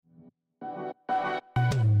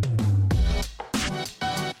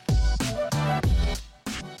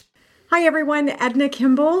Hi, everyone. Edna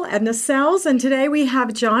Kimball, Edna Sells, and today we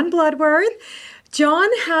have Jon Bloodworth. Jon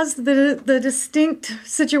has the distinct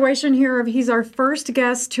situation here of he's our first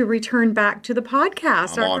guest to return back to the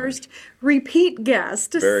podcast, I'm our honored. first repeat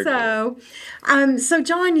guest. Very So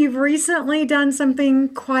Jon, you've recently done something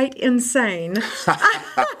quite insane.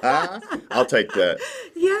 I'll take that.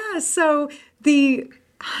 Yeah, so the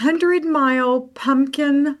 100-mile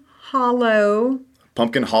Pumpkin Hollow.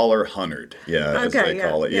 Pumpkin Holler 100. Yeah, as they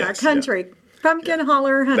call it. Yeah, Yes, country. Pumpkin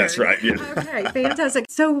Holler 100. That's right. Yeah. Okay, fantastic.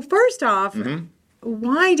 So first off,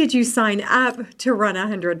 why did you sign up to run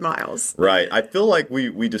 100 miles? Right. I feel like we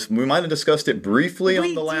might have discussed it briefly on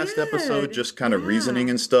We the last did. episode, just kind of reasoning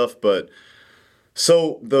and stuff. But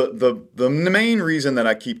so the main reason that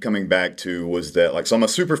I keep coming back to was that so I'm a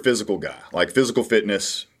super physical guy. Like physical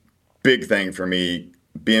fitness, big thing for me.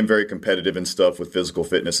 Being very competitive and stuff with physical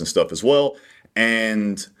fitness and stuff as well.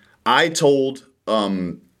 And I told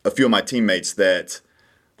a few of my teammates that,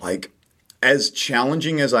 as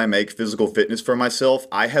challenging as I make physical fitness for myself,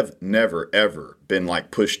 I have never, ever been,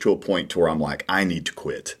 pushed to a point to where I'm like, I need to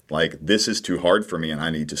quit. This is too hard for me and I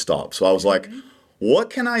need to stop. So I was like, what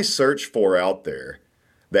can I search for out there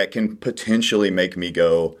that can potentially make me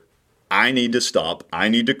go, I need to stop. I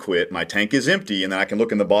need to quit. My tank is empty. And then I can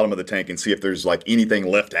look in the bottom of the tank and see if there's anything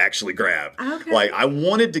left to actually grab. Okay. I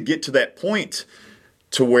wanted to get to that point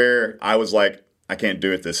to where I was like, I can't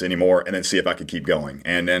do this anymore, and then see if I could keep going.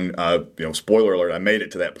 And then, spoiler alert, I made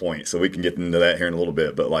it to that point. So we can get into that here in a little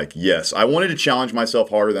bit. But yes, I wanted to challenge myself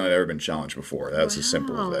harder than I'd ever been challenged before. That's as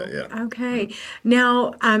simple as that. Yeah. Okay.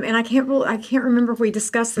 Now, and I can't remember if we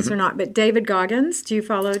discussed this or not, but David Goggins, do you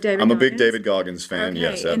follow David I'm a Goggins? big David Goggins fan. Okay.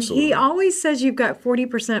 Yes, And absolutely. he always says you've got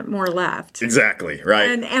 40% more left. Exactly. Right.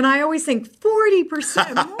 And I always think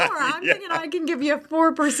 40% more. I'm thinking I can give you 4%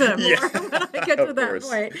 more when I get to that course.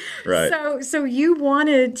 point. Right. So you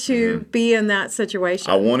wanted to be in that situation.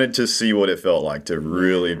 I wanted to see what it felt like to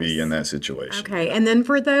really be in that situation. Okay, and then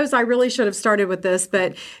for those, I really should have started with this,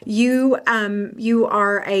 but you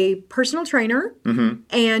are a personal trainer,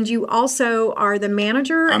 and you also are the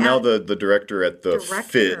manager. I'm now the director at the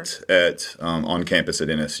Fit at on campus at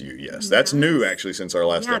NSU. Yes, that's new actually since our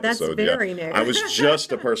last episode. That's very new. I was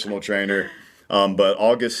just a personal trainer. But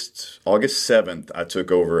August 7th, I took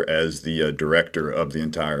over as the director of the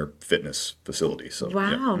entire fitness facility. So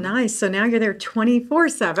Wow, nice. So now you're there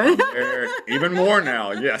 24/7. Even more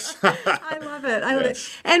now, yes. I love it. I love it.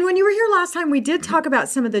 And when you were here last time, we did talk about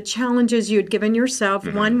some of the challenges you had given yourself.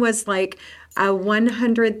 One was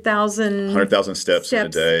 100,000 steps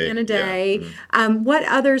in a day. Yeah. What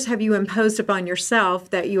others have you imposed upon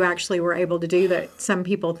yourself that you actually were able to do that some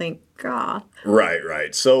people think, God?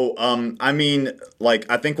 Right. So,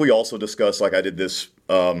 I think we also discussed, I did this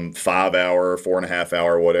 5-hour,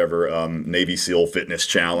 4.5-hour, whatever, Navy SEAL fitness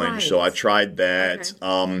challenge. Right. So I tried that.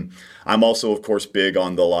 Okay. I'm also, of course, big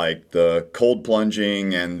on the cold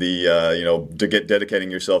plunging and dedicating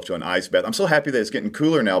yourself to an ice bath. I'm so happy that it's getting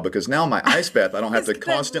cooler now because now my ice bath, I don't have to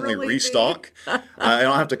constantly restock. I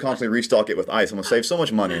don't have to constantly restock it with ice. I'm going to save so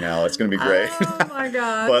much money now. It's going to be great. Oh, my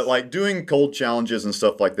gosh. But doing cold challenges and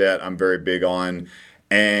stuff like that, I'm very big on.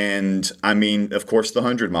 And of course, the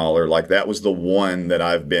 100-miler, that was the one that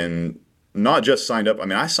I've been not just signed up.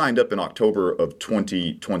 I signed up in October of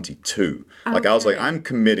 2022. I was like, I'm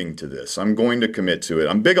committing to this. I'm going to commit to it.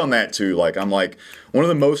 I'm big on that too. I'm one of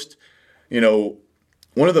the most,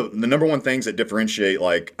 one of the number one things that differentiate,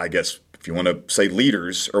 I guess, if you want to say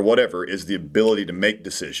leaders or whatever, is the ability to make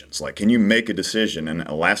decisions. Can you make a decision? And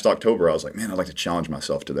last October, I was like, man, I'd like to challenge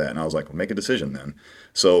myself to that. And I was like, well, make a decision then.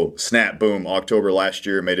 So snap, boom, October last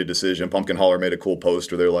year, made a decision. Pumpkin Holler made a cool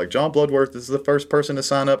post where they're like, Jon Bloodworth is the first person to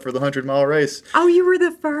sign up for the 100-mile race. Oh, you were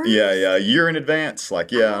the first? Yeah, a year in advance. I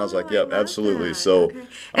was like, yep, absolutely. That. So, okay.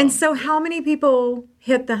 And so how many people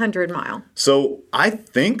hit the 100-mile? So I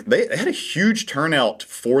think they had a huge turnout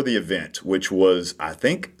for the event, which was, I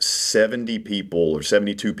think, 70 people or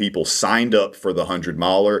 72 people signed up for the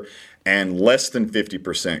 100-miler, and less than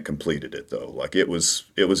 50% completed it, though. It was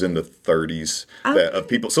in the 30s of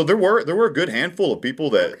people. So there were a good handful of people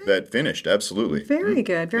that finished, absolutely. Very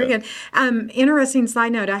good, very good. Interesting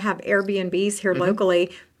side note, I have Airbnbs here locally,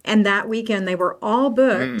 and that weekend they were all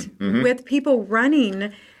booked with people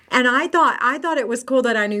running. And I thought it was cool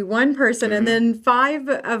that I knew one person, and then 5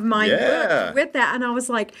 of mine booked with that, and I was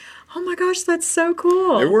like, oh my gosh, that's so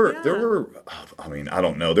cool. There were, I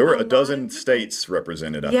don't know, there were a dozen states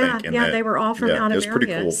represented, I think. They were all from out of it was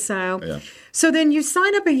pretty areas. cool. So then you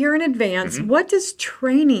sign up a year in advance. What does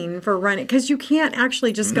training for running? Because you can't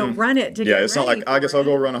actually just go run it to get it's not ready I guess I'll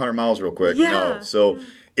go run 100 miles real quick. Yeah. No. So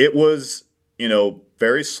it was,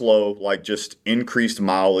 very slow, like just increased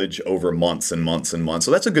mileage over months and months and months.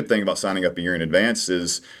 So that's a good thing about signing up a year in advance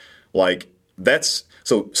is like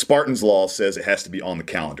so Spartan's Law says it has to be on the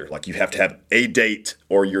calendar. Like you have to have a date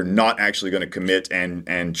or you're not actually going to commit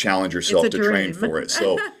and challenge yourself to train for it.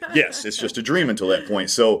 So yes, it's just a dream until that point.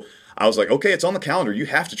 So I was like, okay, it's on the calendar. You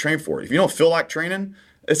have to train for it. If you don't feel like training,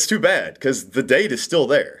 it's too bad because the date is still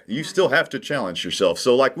there. You still have to challenge yourself.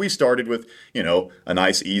 So like we started with, a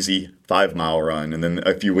nice easy 5-mile run. And then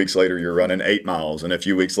a few weeks later, you're running 8 miles. And a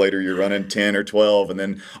few weeks later, you're running 10 or 12. And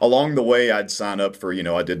then along the way, I'd sign up for,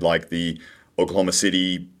 I did like the Oklahoma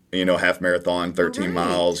City, half marathon, 13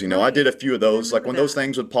 miles. I did a few of those. Like when those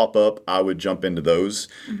things would pop up, I would jump into those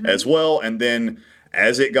as well. And then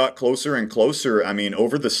as it got closer and closer,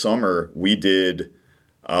 over the summer, we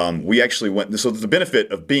actually went. So the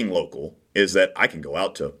benefit of being local is that I can go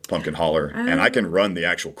out to Pumpkin Holler and I can run the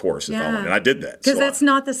actual course if I want. And I did that. Because that's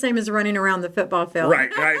not the same as running around the football field. Right.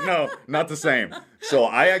 No, not the same. So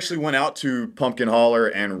I actually went out to Pumpkin Holler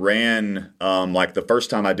and ran, like the first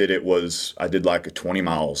time I did it I did like 20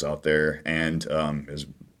 miles out there and it was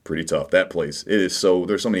pretty tough. That place, there's so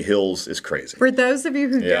many hills, it's crazy. For those of you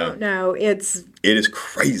who don't know, it is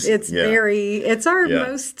crazy. It's our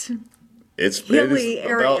most hilly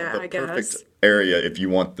area, I guess. Perfect area if you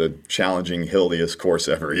want the challenging, hilliest course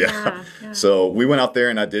ever. Yeah. So we went out there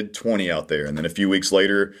and I did 20 out there. And then a few weeks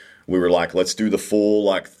later, we were like, let's do the full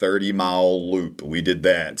 30-mile loop. We did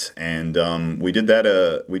that. And we did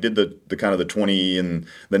that. We did the kind of the 20 in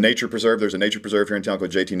the nature preserve. There's a nature preserve here in town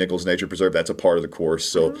called J.T. Nichols Nature Preserve. That's a part of the course.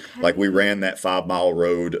 So we ran that 5-mile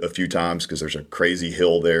road a few times because there's a crazy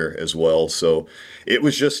hill there as well. So it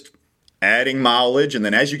was just adding mileage, and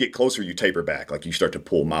then as you get closer, you taper back. Like you start to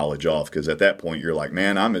pull mileage off because at that point you're like,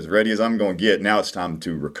 man, I'm as ready as I'm going to get. Now it's time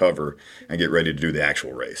to recover and get ready to do the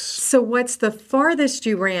actual race. So what's the farthest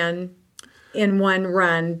you ran in one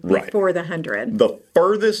run before the 100? The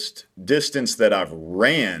furthest distance that I've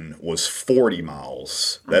ran was 40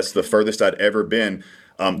 miles. That's the furthest I'd ever been.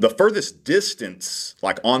 The furthest distance,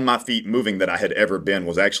 like on my feet moving, that I had ever been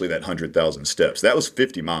was actually that 100,000 steps. That was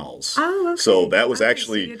 50 miles. Oh, okay. So that was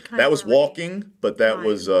actually, that was walking, but that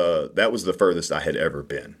was the furthest I had ever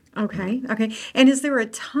been. Okay. And is there a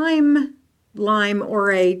time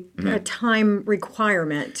or a time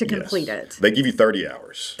requirement to complete it? They give you 30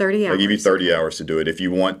 hours. 30 hours. They give you 30 hours to do it. If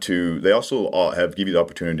you want to, they also give you the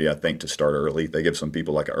opportunity, I think, to start early. They give some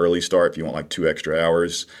people like an early start if you want like 2 extra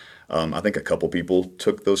hours. I think a couple people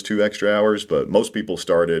took those 2 extra hours, but most people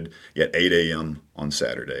started at 8 a.m. on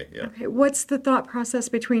Saturday. Yeah. Okay. What's the thought process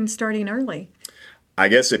between starting early? I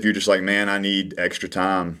guess if you're just like, man, I need extra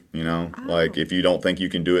time, like if you don't think you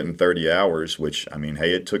can do it in 30 hours, which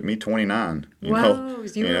hey, it took me 29,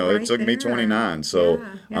 it took me 29. So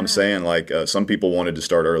I'm saying like some people wanted to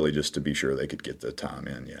start early just to be sure they could get the time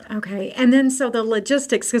in. Yeah. Okay. And then so the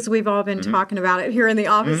logistics, because we've all been talking about it here in the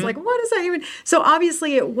office, like what does that even, so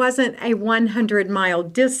obviously it wasn't a 100-mile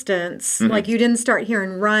distance. Like you didn't start here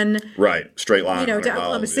and run. Right. Straight line. To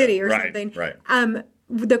Oklahoma City or something. Right.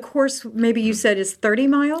 The course, maybe you said, is 30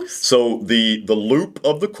 miles? So the loop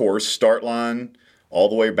of the course, start line all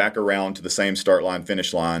the way back around to the same start line,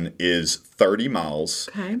 finish line, is 30 miles.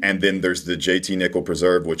 Okay. And then there's the J.T. Nichols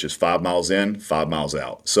Preserve, which is 5 miles in, 5 miles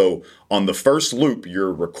out. So on the first loop,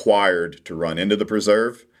 you're required to run into the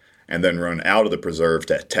preserve and then run out of the preserve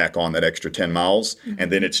to tack on that extra 10 miles.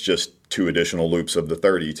 And then it's just 2 additional loops of the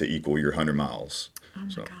 30 to equal your 100 miles. Oh,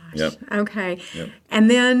 my gosh. Yep. Okay. Yep.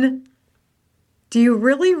 And then do you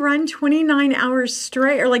really run 29 hours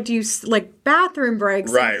straight? Or do you bathroom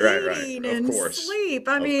breaks and and sleep?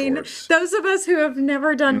 Those of us who have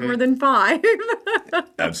never done more than 5.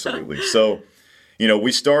 Absolutely. So,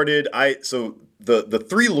 we started, the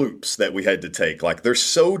 3 loops that we had to take, they're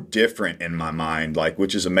so different in my mind,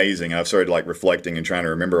 which is amazing. I've started reflecting and trying to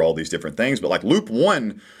remember all these different things. But loop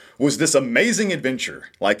 1 was this amazing adventure.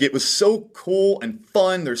 It was so cool and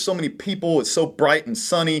fun. There's so many people. It's so bright and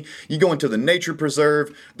sunny. You go into the nature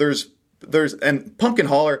preserve. And Pumpkin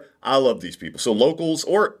Holler, I love these people. So locals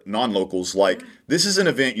or non-locals, this is an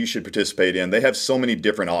event you should participate in. They have so many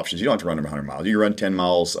different options. You don't have to run 100 miles. You run 10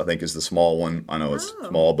 miles, I think is the small one. I know it's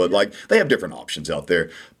small, but they have different options out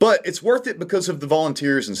there. But it's worth it because of the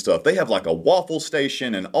volunteers and stuff. They have a waffle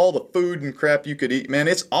station and all the food and crap you could eat. Man,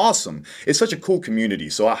 it's awesome. It's such a cool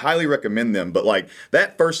community. So I highly recommend them. But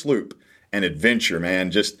that first loop, an adventure, man,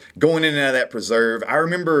 just going in and out of that preserve. I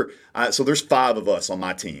remember, so there's 5 of us on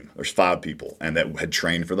my team. There's 5 people, and that had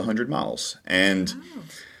trained for the 100 miles. And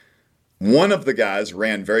One of the guys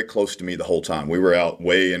ran very close to me the whole time. We were out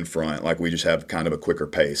way in front, like we just have kind of a quicker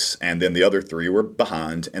pace. And then the other three were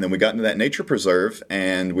behind. And then we got into that nature preserve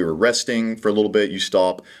and we were resting for a little bit. You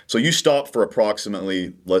stop. So you stop for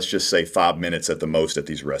approximately, let's just say 5 minutes at the most at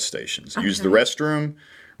these rest stations. Okay. Use the restroom.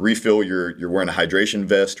 Refill you're wearing a hydration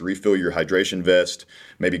vest, refill your hydration vest,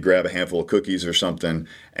 maybe grab a handful of cookies or something,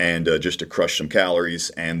 and just to crush some calories,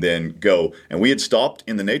 and then go. And we had stopped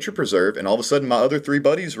in the nature preserve, and all of a sudden my other three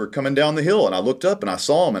buddies were coming down the hill, and I looked up and I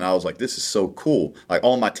saw them, and I was like, this is so cool. Like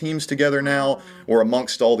all my team's together now. We're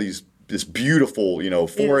amongst all this beautiful,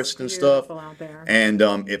 forest and stuff. Out there. And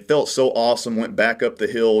it felt so awesome. Went back up the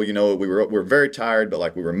hill. We were very tired, but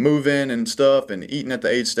like we were moving and stuff and eating at the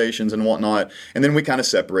aid stations and whatnot. And then we kind of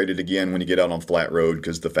separated again when you get out on flat road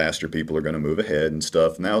because the faster people are going to move ahead and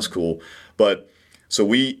stuff. And that was cool. But so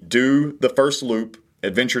we do the first loop,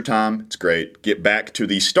 adventure time. It's great. Get back to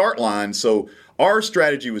the start line. So our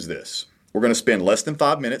strategy was this. We're going to spend less than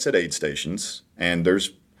 5 minutes at aid stations. And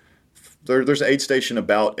there's an aid station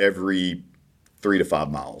about every 3 to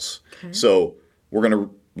 5 miles. Okay. So we're going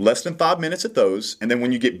to less than 5 minutes at those. And then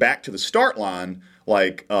when you get back to the start line,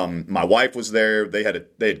 like my wife was there. They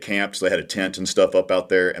had camped, so they had a tent and stuff up out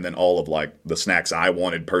there. And then all of like the snacks I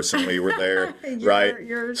wanted personally were there, right?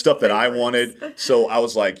 Your stuff favorites that I wanted. So I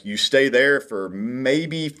was like, you stay there for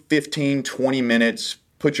maybe 15, 20 minutes.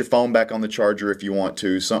 Put your phone back on the charger if you want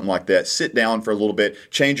to, something like that. Sit down for a little bit,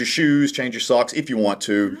 change your shoes, change your socks if you want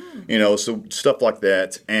to, so stuff like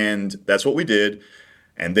that. And that's what we did.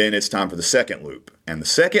 And then it's time for the second loop. And the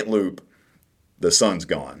second loop, the sun's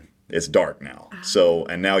gone. It's dark now. So,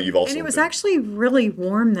 and now you've also... And it was actually really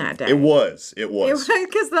warm that day. It was.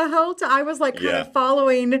 Because the whole time I was like kind of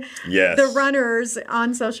following the runners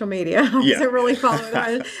on social media. I wasn't really following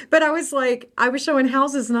them. But I was showing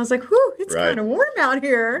houses and I was like, whew, it's kind of warm out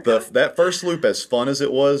here. That first loop, as fun as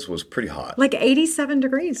it was pretty hot. Like 87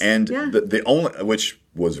 degrees. And the only, which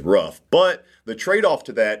was rough, but the trade-off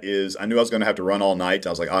to that is I knew I was going to have to run all night. I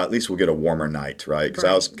was like, at least we'll get a warmer night, right? Because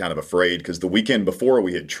I was kind of afraid because the weekend before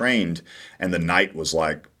we had trained and the night was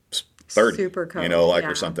like 30, super cold,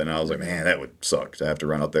 or something. And I was like, man, that would suck to have to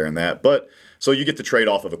run out there in that. But so you get the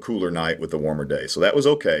trade-off of a cooler night with a warmer day. So that was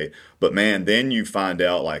okay. But man, then you find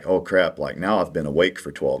out like, oh crap, like now I've been awake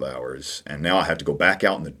for 12 hours and now I have to go back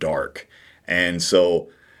out in the dark. And so...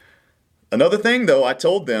 Another thing, though, I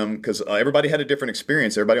told them, because everybody had a different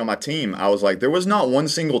experience, everybody on my team, I was like, there was not one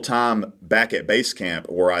single time back at base camp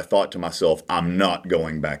where I thought to myself, I'm not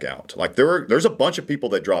going back out. Like, there's a bunch of people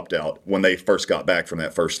that dropped out when they first got back from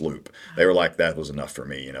that first loop. They were like, that was enough for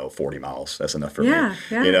me, 40 miles. That's enough for me.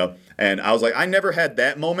 Yeah. And I was like, I never had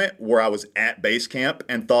that moment where I was at base camp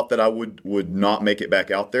and thought that I would not make it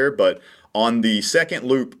back out there. But on the second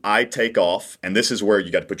loop, I take off, and this is where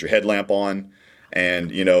you got to put your headlamp on.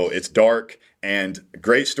 And, it's dark. And a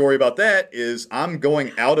great story about that is I'm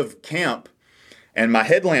going out of camp and my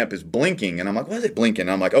headlamp is blinking. And I'm like, why is it blinking?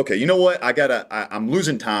 And I'm like, okay, you know what? I'm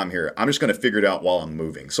losing time here. I'm just going to figure it out while I'm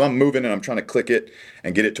moving. So I'm moving and I'm trying to click it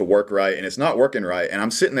and get it to work right. And it's not working right. And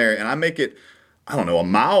I'm sitting there and I make it, I don't know, a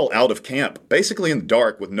mile out of camp, basically in the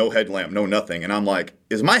dark with no headlamp, no nothing. And I'm like,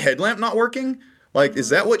 is my headlamp not working? Like, is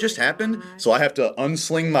that what just happened? So I have to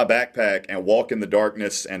unsling my backpack and walk in the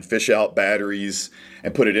darkness and fish out batteries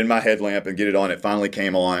and put it in my headlamp and get it on. It finally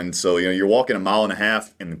came on. So, you're walking a mile and a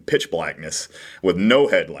half in pitch blackness with no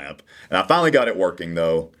headlamp. And I finally got it working,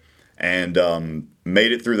 though, and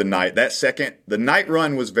made it through the night. The night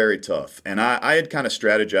run was very tough. And I had kind of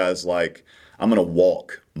strategized, like, I'm going to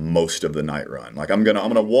walk most of the night run. Like I'm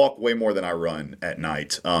gonna walk way more than I run at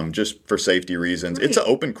night, just for safety reasons. Right. It's an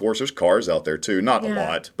open course. There's cars out there too, not a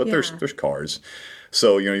lot, but there's cars.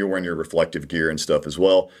 So you're wearing your reflective gear and stuff as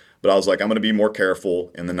well. But I was like, I'm gonna be more careful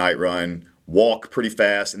in the night run. Walk pretty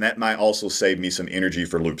fast, and that might also save me some energy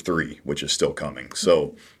for loop 3, which is still coming.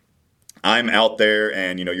 So I'm out there,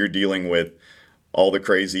 and you're dealing with all the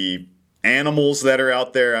crazy animals that are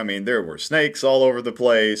out there. I mean, there were snakes all over the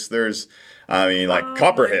place. There's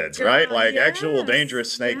copperheads, right? Like actual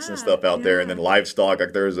dangerous snakes and stuff out there, and then livestock.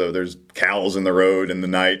 Like there's cows in the road in the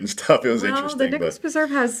night and stuff. It was interesting. The Nichols Preserve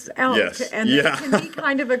has elk, and they can be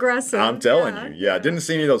kind of aggressive. I'm telling you, I didn't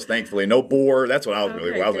see any of those, thankfully. No boar. That's what I was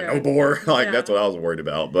really worried. I was like, no boar. That's what I was worried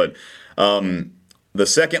about. But the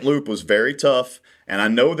second loop was very tough. And I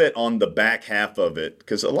know that on the back half of it,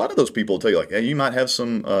 because a lot of those people tell you, like, hey, you might have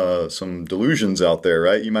some delusions out there,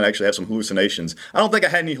 right? You might actually have some hallucinations. I don't think I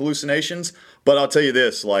had any hallucinations, but I'll tell you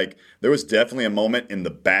this, like, there was definitely a moment in the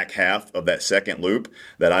back half of that second loop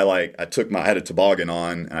that I had a toboggan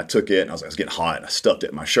on, and I took it, and I was getting hot, and I stuffed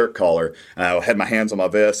it in my shirt collar, and I had my hands on my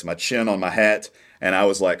vest, my chin on my hat, and I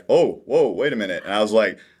was like, oh, whoa, wait a minute. And I was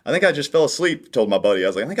like, I think I just fell asleep. Told my buddy, I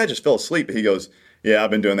was like, I think I just fell asleep. He goes, yeah,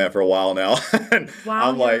 I've been doing that for a while now. And While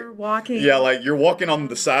I'm like, you're walking. yeah, like you're walking on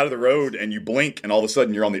the side of the road and you blink and all of a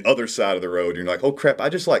sudden you're on the other side of the road. And you're like, oh crap, I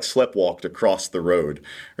just like slept walked across the road,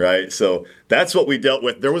 right? So that's what we dealt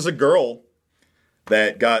with. There was a girl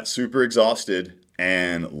that got super exhausted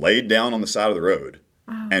and laid down on the side of the road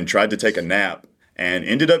and tried to take a nap and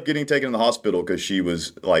ended up getting taken to the hospital because she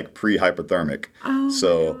was like pre-hypothermic. Oh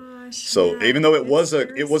So my gosh. so Yeah, even though it was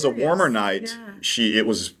very a warmer serious. night, Yeah.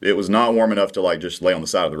 it was not warm enough to like just lay on the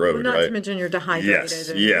side of the road, Not right? to mention you're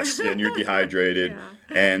dehydrated. Yes, and you're dehydrated.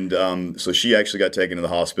 Yeah. And so she actually got taken to the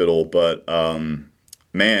hospital, but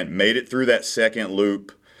man, made it through that second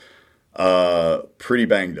loop pretty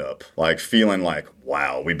banged up, like feeling like,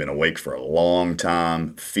 wow, we've been awake for a long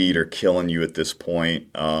time. Feet are killing you at this point.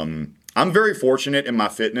 I'm very fortunate in my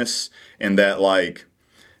fitness in that like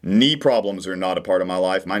knee problems are not a part of my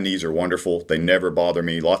life. My knees are wonderful. They never bother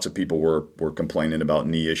me. Lots of people were complaining about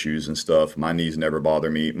knee issues and stuff. My knees never bother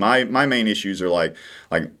me. My main issues are like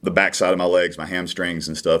the backside of my legs, my hamstrings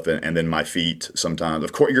and stuff, and then my feet sometimes.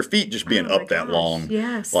 Of course, your feet just being Oh my up that gosh. long,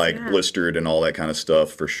 Yes, like yeah. blistered and all that kind of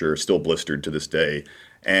stuff for sure. Still blistered to this day.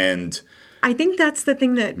 And I think that's the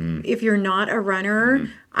thing that if you're not a runner,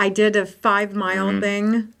 I did a 5-mile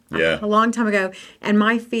thing Yeah. a long time ago, and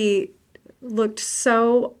my feet looked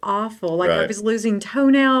so awful. Like I Right. was losing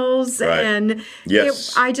toenails, Right. and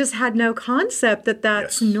Yes. I just had no concept that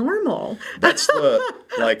that's Yes. normal. That's the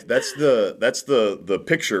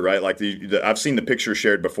picture, right? Like I've seen the picture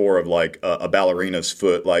shared before of like a ballerina's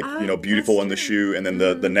foot, like beautiful that's in the true. shoe, and then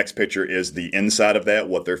the next picture is the inside of that,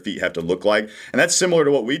 what their feet have to look like, and that's similar to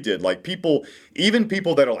what we did. Like even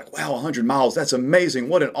people that are like, wow, 100 miles, that's amazing,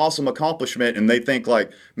 what an awesome accomplishment, and they think like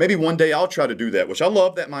maybe one day I'll try to do that, which I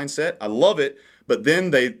love that mindset, I love it, but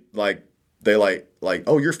then they like,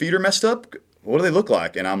 oh, your feet are messed up. What do they look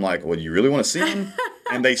like? And I'm like, well, do you really want to see them?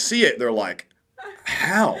 And they see it. They're like,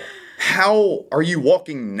 how? How are you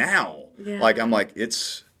walking now? Yeah. Like, I'm like,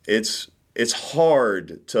 it's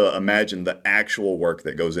hard to imagine the actual work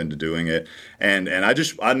that goes into doing it. And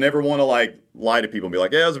I never want to like lie to people and be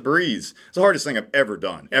like, yeah, it was a breeze. It's the hardest thing I've ever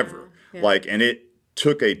done, ever. Yeah. Like, and it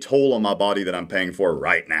took a toll on my body that I'm paying for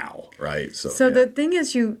right now. Right. So yeah. the thing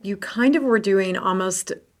is, you kind of were doing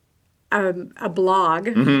almost a blog,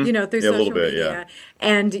 through Yeah, a social little bit, media,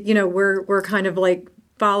 and we're kind of like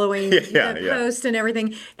following Yeah, the yeah. post and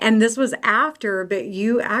everything. And this was after, but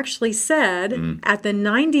you actually said at the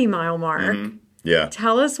 90-mile mark. Yeah.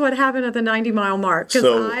 Tell us what happened at the 90-mile mark, because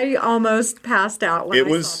So- I almost passed out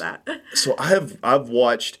when I saw that. So I've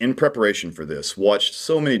watched, in preparation for this, watched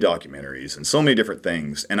so many documentaries and so many different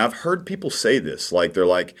things, and I've heard people say this, like they're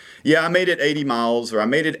like, yeah, I made it 80 miles or I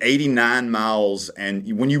made it 89 miles,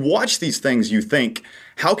 and when you watch these things, you think,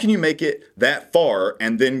 how can you make it that far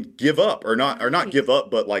and then give up, or not give up,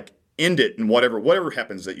 but like end it, and whatever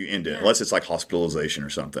happens that you end it, unless it's like hospitalization or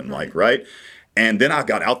something, like, right? And then I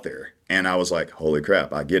got out there and I was like, holy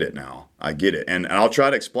crap, I get it now. I get it. And I'll try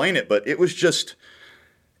to explain it, but it was just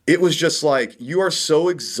like, you are so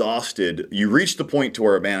exhausted. You reach the point to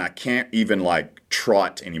where, man, I can't even like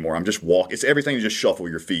trot anymore. I'm just walking. It's everything to just shuffle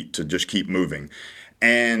your feet to just keep moving.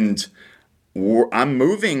 And I'm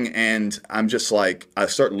moving and I'm just like, I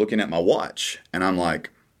start looking at my watch and I'm like,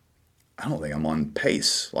 I don't think I'm on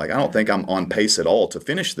pace. Like, I don't think I'm on pace at all to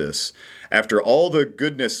finish this. After all the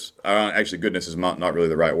goodness, actually goodness is not really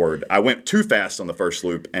the right word. I went too fast on the first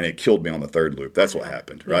loop and it killed me on the third loop. That's what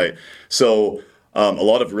happened, right? So a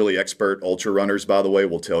lot of really expert ultra runners, by the way,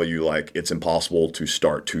 will tell you like it's impossible to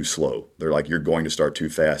start too slow. They're like, you're going to start too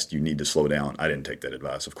fast. You need to slow down. I didn't take that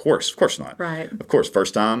advice. Of course not. Right. Of course,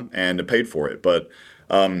 first time and I paid for it. But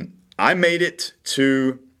I made it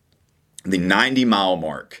to the 90-mile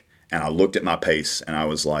mark and I looked at my pace and I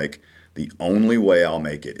was like, the only way I'll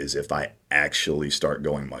make it is if I actually start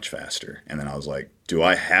going much faster. And then I was like, do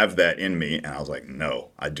I have that in me? And I was like,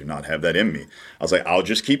 no, I do not have that in me. I was like, I'll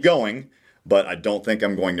just keep going, but I don't think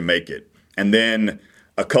I'm going to make it. And then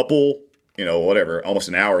a couple, almost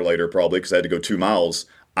an hour later probably, because I had to go 2 miles,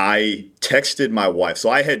 I texted my wife. So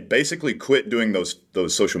I had basically quit doing those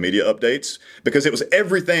social media updates because it was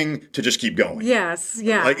everything to just keep going. Yes,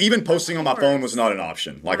 yeah. Like even posting on my phone was not an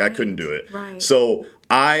option. Like I couldn't do it. Right. So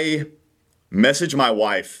I messaged my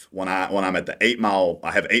wife when I'm at the 8 mile.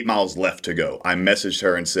 I have 8 miles left to go. I messaged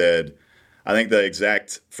her and said, I think the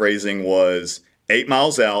exact phrasing was 8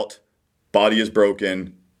 miles out, body is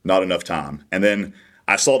broken, not enough time. And then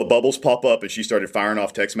I saw the bubbles pop up and she started firing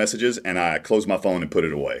off text messages and I closed my phone and put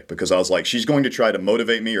it away because I was like, she's going to try to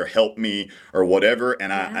motivate me or help me or whatever.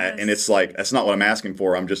 And and it's like, that's not what I'm asking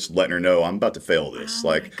for. I'm just letting her know I'm about to fail this. Oh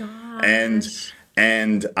like, my and gosh.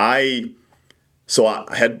 And so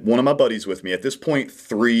I had one of my buddies with me. At this point,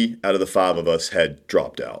 3 out of the 5 of us had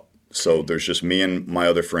dropped out. So there's just me and my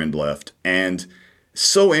other friend left. And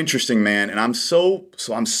so interesting, man. And I'm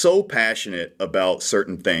so passionate about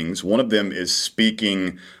certain things. One of them is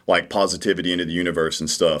speaking like positivity into the universe and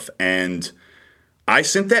stuff. And I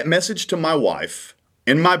sent that message to my wife.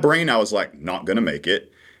 In my brain, I was like, not gonna make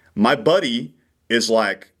it. My buddy is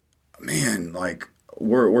like, man, like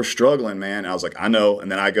we're struggling, man. And I was like, I know. And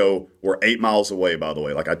then I go, we're 8 miles away, by the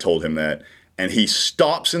way. Like I told him that. And he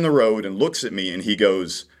stops in the road and looks at me and he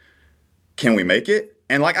goes, can we make it?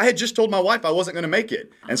 And like I had just told my wife I wasn't going to make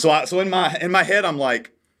it. And so in my head, I'm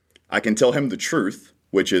like, I can tell him the truth,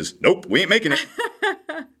 which is, nope, we ain't making it.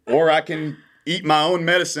 Or I can eat my own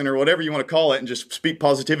medicine or whatever you want to call it and just speak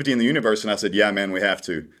positivity in the universe. And I said, yeah, man, we have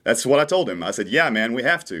to. That's what I told him. I said, yeah, man, we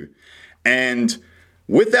have to. And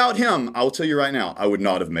without him, I will tell you right now, I would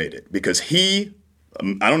not have made it because he,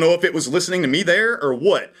 I don't know if it was listening to me there or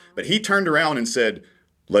what, but he turned around and said,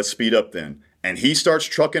 let's speed up then. And he starts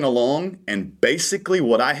trucking along, and basically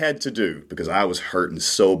what I had to do, because I was hurting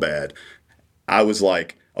so bad, I was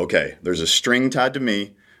like, okay, there's a string tied to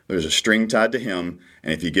me, there's a string tied to him,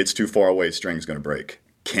 and if he gets too far away, the string's going to break.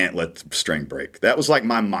 Can't let the string break. That was like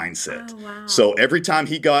my mindset. Oh, wow. So every time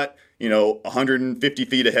he got, 150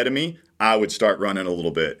 feet ahead of me, I would start running a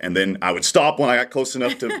little bit. And then I would stop when I got close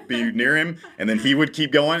enough to be near him, and then he would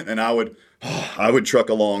keep going, and I would truck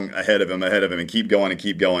along ahead of him, and keep going and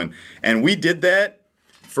keep going. And we did that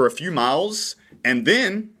for a few miles. And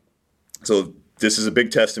then, so this is a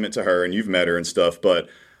big testament to her, and you've met her and stuff, but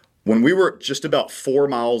when we were just about 4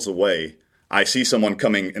 miles away, I see someone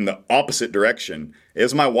coming in the opposite direction. It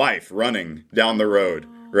was my wife running down the road,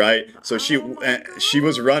 right? So she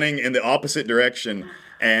was running in the opposite direction,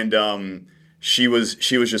 and she was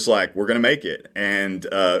just like, we're going to make it. And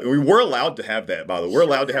we were allowed to have that, by the way. We're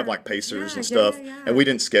allowed to have like pacers and stuff. Yeah. And we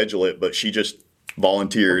didn't schedule it, but she just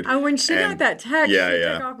volunteered. Oh, when she got that text, she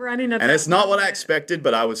took off running. And it's not what I expected,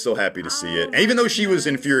 but I was so happy to see it. Even though she was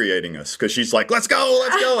infuriating us because she's like, let's go.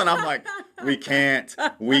 And I'm like, we can't.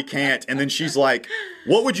 And then she's like,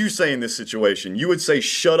 what would you say in this situation? You would say,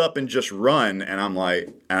 shut up and just run. And I'm like,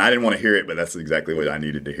 and I didn't want to hear it, but that's exactly what I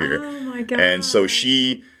needed to hear. Oh my God. And so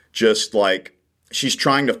she just like, she's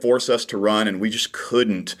trying to force us to run and we just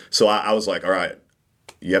couldn't. So I was like, all right,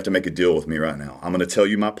 you have to make a deal with me right now. I'm going to tell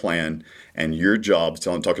you my plan, and your job,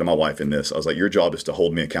 talking to my wife in this, I was like, your job is to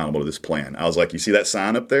hold me accountable to this plan. I was like, you see that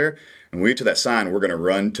sign up there? And when we get to that sign, we're going to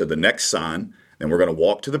run to the next sign, then we're going to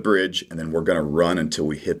walk to the bridge, and then we're going to run until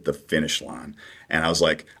we hit the finish line. And I was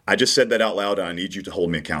like, I just said that out loud, and I need you to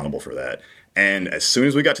hold me accountable for that. And as soon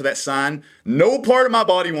as we got to that sign, no part of my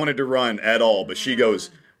body wanted to run at all, but she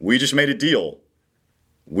goes, we just made a deal.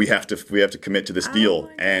 We have to commit to this deal.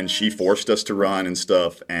 And she forced us to run and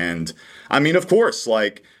stuff. And I mean, of course,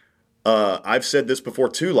 like, I've said this before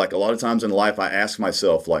too, like a lot of times in life, I ask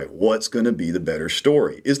myself, like, what's going to be the better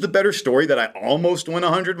story? Is the better story that I almost went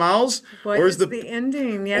 100 miles? Or is the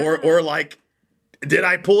ending? Yeah. Or like, did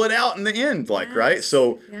I pull it out in the end? Like, yes. Right?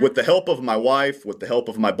 So with the help of my wife, with the help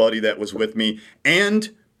of my buddy that was with me,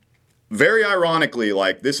 and very ironically,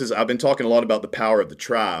 like I've been talking a lot about the power of the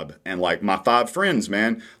tribe and like my 5 friends,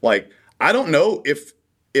 man. Like, I don't know if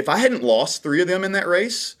I hadn't lost 3 of them in that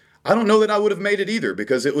race, I don't know that I would have made it either,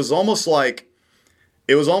 because it was almost like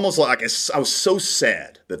I was so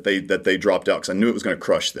sad that they dropped out because I knew it was going to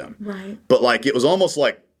crush them. Right. But like, it was almost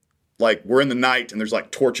like we're in the night and there's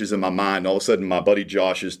like torches in my mind. All of a sudden, my buddy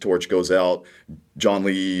Josh's torch goes out.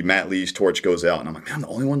 Matt Lee's torch goes out. And I'm like, man, I'm the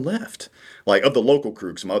only one left. Like, of the local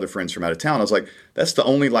crew, some other friends from out of town. I was like, that's the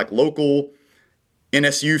only like local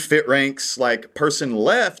NSU Fit ranks like person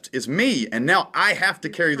left is me. And now I have to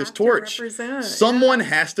carry this torch. Someone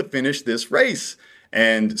has to finish this race.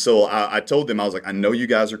 And so I told them, I was like, I know you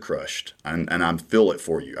guys are crushed and I feel it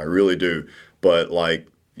for you. I really do. But like,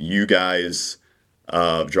 you guys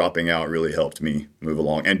dropping out really helped me move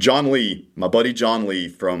along. And John Lee, my buddy John Lee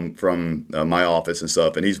from my office and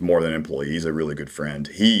stuff, and he's more than an employee. He's a really good friend.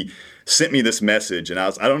 He sent me this message, and I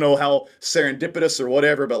don't know how serendipitous or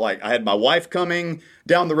whatever, but like, I had my wife coming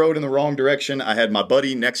down the road in the wrong direction. I had my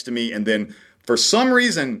buddy next to me, and then for some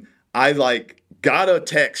reason, I like got a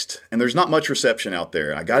text, and there's not much reception out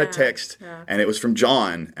there. I got a text, and it was from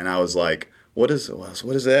John, and I was like, what is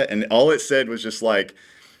that? And all it said was just like,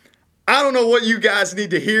 I don't know what you guys need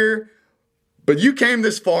to hear, but you came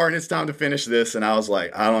this far and it's time to finish this. And I was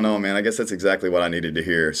like, I don't know, man. I guess that's exactly what I needed to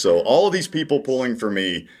hear. So all of these people pulling for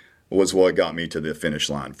me, was what got me to the finish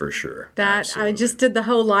line for sure. That Absolutely. I just did the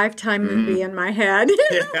whole Lifetime movie in my head.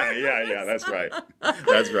 Yeah. That's right.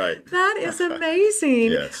 That's right. That is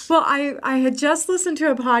amazing. Yes. Well, I had just listened to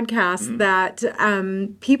a podcast that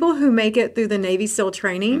people who make it through the Navy SEAL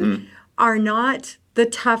training are not the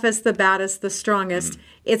toughest, the baddest, the strongest.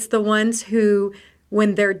 It's the ones who,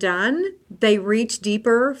 when they're done, they reach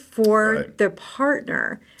deeper for the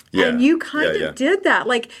partner. Yeah. And you kind of did that.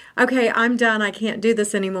 Like, okay, I'm done. I can't do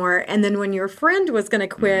this anymore. And then when your friend was going to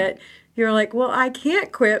quit, you're like, well, I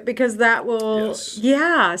can't quit because that will. Yes.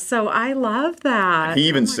 Yeah. So I love that. He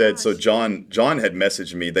even said, so John had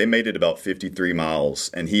messaged me. They made it about 53 miles,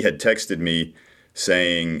 and he had texted me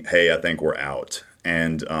saying, hey, I think we're out.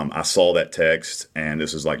 And I saw that text, and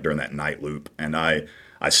this was like during that night loop. And I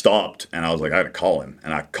stopped, and I was like, I got to call him.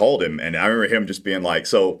 And I called him, and I remember him just being like,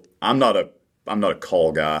 so I'm not a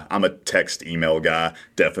call guy. I'm a text email guy,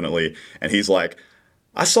 definitely. And he's like,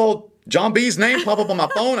 I saw John B's name pop up on my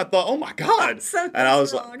phone. I thought, oh my God. And I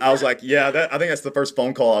was like, yeah, I think that's the first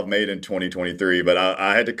phone call I've made in 2023. But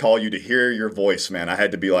I had to call you to hear your voice, man. I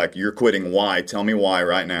had to be like, you're quitting. Why? Tell me why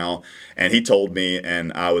right now. And he told me,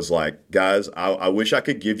 and I was like, guys, I wish I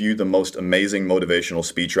could give you the most amazing motivational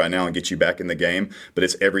speech right now and get you back in the game. But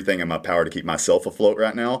it's everything in my power to keep myself afloat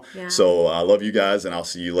right now. Yeah. So I love you guys, and I'll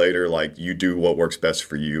see you later. Like, you do what works best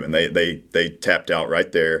for you. And they tapped out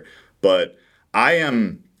right there. But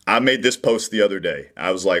I made this post the other day.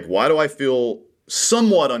 I was like, why do I feel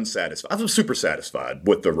somewhat unsatisfied? I'm super satisfied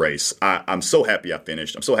with the race. I'm so happy I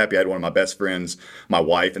finished. I'm so happy I had one of my best friends, my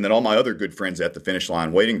wife, and then all my other good friends at the finish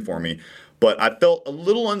line waiting for me. But I felt a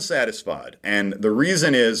little unsatisfied. And the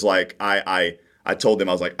reason is, like, I told them,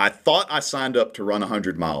 I was like, I thought I signed up to run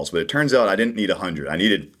 100 miles, but it turns out I didn't need 100. I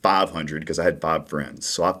needed 500 because I had 5 friends.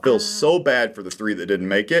 So I feel so bad for the 3 that didn't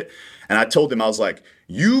make it. And I told them, I was like,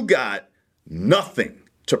 you got nothing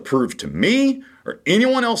to prove to me or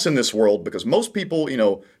anyone else in this world, because most people,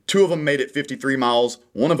 2 of them made it 53 miles,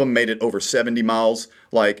 1 of them made it over 70 miles.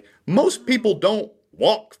 Like, most people don't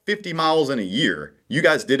walk 50 miles in a year. You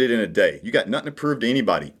guys did it in a day. You got nothing to prove to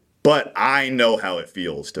anybody. But I know how it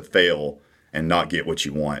feels to fail and not get what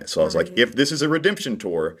you want. So I was like, if this is a redemption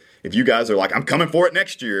tour, if you guys are like, I'm coming for it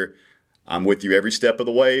next year, I'm with you every step of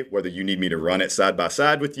the way, whether you need me to run it side by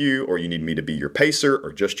side with you or you need me to be your pacer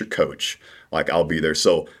or just your coach. Like, I'll be there.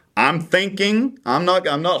 So I'm thinking, I'm not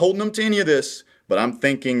holding them to any of this, but I'm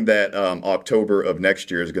thinking that October of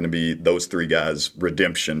next year is going to be those 3 guys'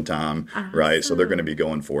 redemption time, right? So they're going to be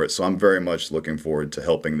going for it. So I'm very much looking forward to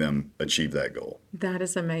helping them achieve that goal. That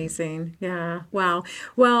is amazing. Yeah. Wow.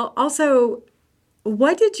 Well, also,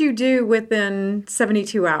 what did you do within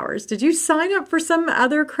 72 hours? Did you sign up for some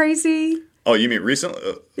other crazy? Oh, you mean recently?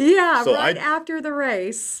 Yeah, so after the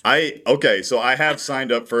race. So I have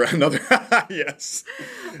signed up for another. Yes.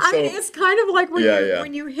 I mean, it's kind of like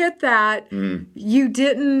when you hit that, you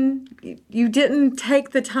didn't take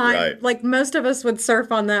the time. Right. Like, most of us would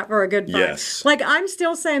surf on that for a good fun. Yes. Like, I'm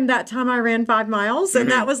still saying that time I ran 5 miles, and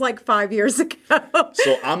that was like 5 years ago.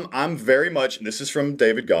 So I'm very much, and this is from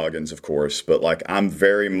David Goggins, of course, but like, I'm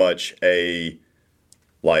very much a.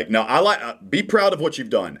 Like, now, I like, be proud of what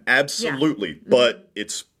you've done. Absolutely. Yeah. But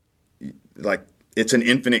it's like, it's an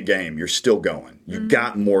infinite game. You're still going. You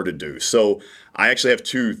got more to do. So I actually have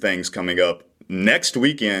 2 things coming up. Next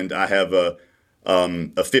weekend, I have a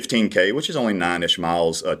 15K, which is only 9-ish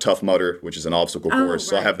miles, Tough Mudder, which is an obstacle course. Right.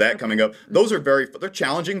 So I have that coming up. Those are they're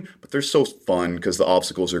challenging, but they're so fun because the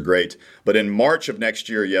obstacles are great. But in March of next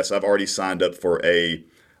year, yes, I've already signed up for a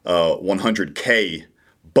 100K,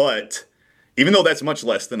 but even though that's much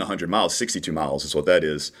less than 100 miles, 62 miles is what that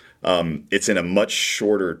is, it's in a much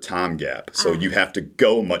shorter time gap. So you have to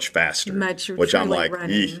go much faster, which I'm like,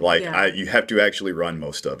 you have to actually run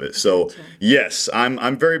most of it. So yes,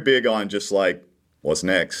 I'm very big on just like, what's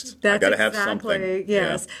next? I got to have something.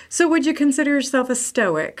 Yes. Yeah. So would you consider yourself a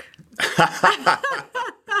stoic?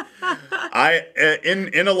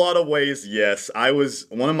 In a lot of ways, yes.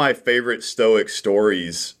 One of my favorite stoic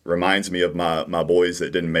stories reminds me of my boys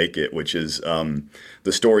that didn't make it, which is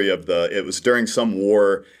the story of it was during some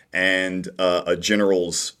war, and a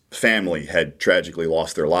general's family had tragically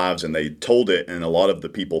lost their lives, and they told it, and a lot of the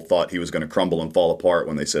people thought he was going to crumble and fall apart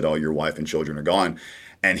when they said, oh, your wife and children are gone.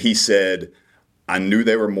 And he said, I knew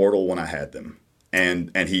they were mortal when I had them.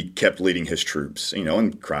 And he kept leading his troops,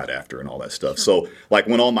 and cried after and all that stuff. Sure. So, like,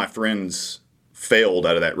 when all my friends failed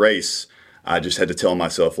out of that race, I just had to tell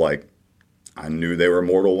myself, like, I knew they were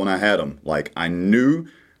mortal when I had them. Like, I knew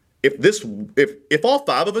if all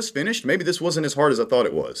 5 of us finished, maybe this wasn't as hard as I thought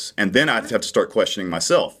it was. And then I'd have to start questioning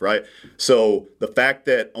myself, right? So the fact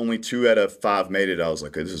that only 2 out of 5 made it, I was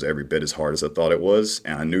like, this is every bit as hard as I thought it was.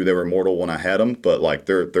 And I knew they were mortal when I had them, but like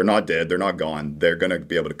they're not dead, they're not gone. They're gonna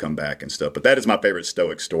be able to come back and stuff. But that is my favorite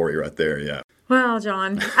stoic story right there. Yeah. Well,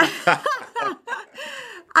 Jon.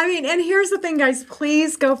 I mean, and here's the thing, guys.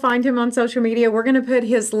 Please go find him on social media. We're going to put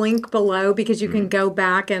his link below because you can go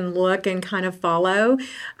back and look and kind of follow.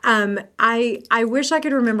 I wish I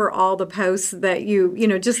could remember all the posts that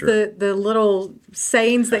just Sure. the little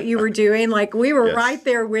sayings that you were doing. Like, we were Yes. right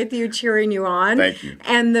there with you, cheering you on. Thank you.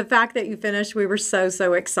 And the fact that you finished, we were so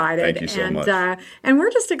excited. Thank you so much. And we're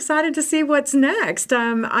just excited to see what's next.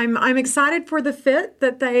 I'm excited for the fit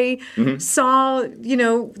that they saw,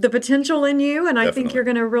 the potential in you, and I think you're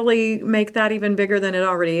going to really make that even bigger than it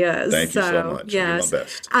already is. Thank you so much. Yes. You're my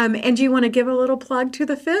best. And do you want to give a little plug to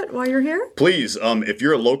the fit while you're here? Please, if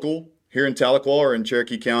you're a local here in Tahlequah or in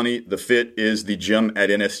Cherokee County, the Fit is the gym at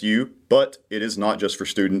NSU, but it is not just for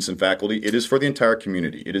students and faculty. It is for the entire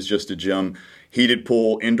community. It is just a gym, heated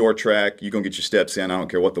pool, indoor track. You're going to get your steps in. I don't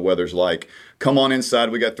care what the weather's like. Come on inside.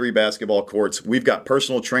 We got 3 basketball courts. We've got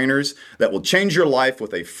personal trainers that will change your life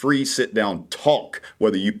with a free sit-down talk,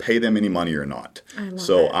 whether you pay them any money or not.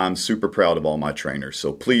 I'm super proud of all my trainers.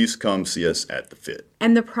 So please come see us at the Fit.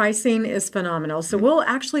 And the pricing is phenomenal. So we'll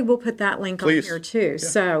put that link Please. on here too. Yeah.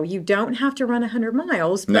 So you don't have to run 100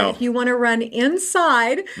 miles, but No. if you want to run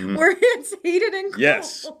inside where it's heated and cold,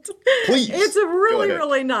 Yes. Please. it's really, Go ahead.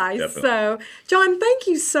 really nice. Definitely. So, Jon, thank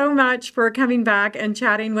you so much for coming back and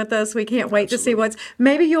chatting with us. We can't wait to see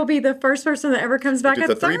maybe you'll be the first person that ever comes back Get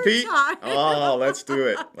a the third three-peat? time. Oh, let's do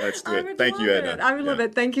it. Let's do it. Thank you, Edna. I would love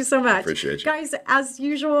it. Thank you so much. Appreciate you. Guys, as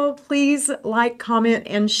usual, please like, comment,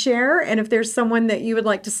 and share. And if there's someone that you would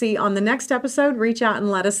like to see on the next episode, reach out and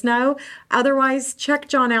let us know. Otherwise, check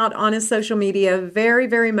Jon out on his social media. Very,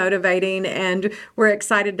 very motivating. And we're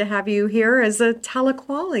excited to have you here as a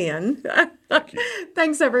Tahlequahian.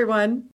 Thanks, everyone.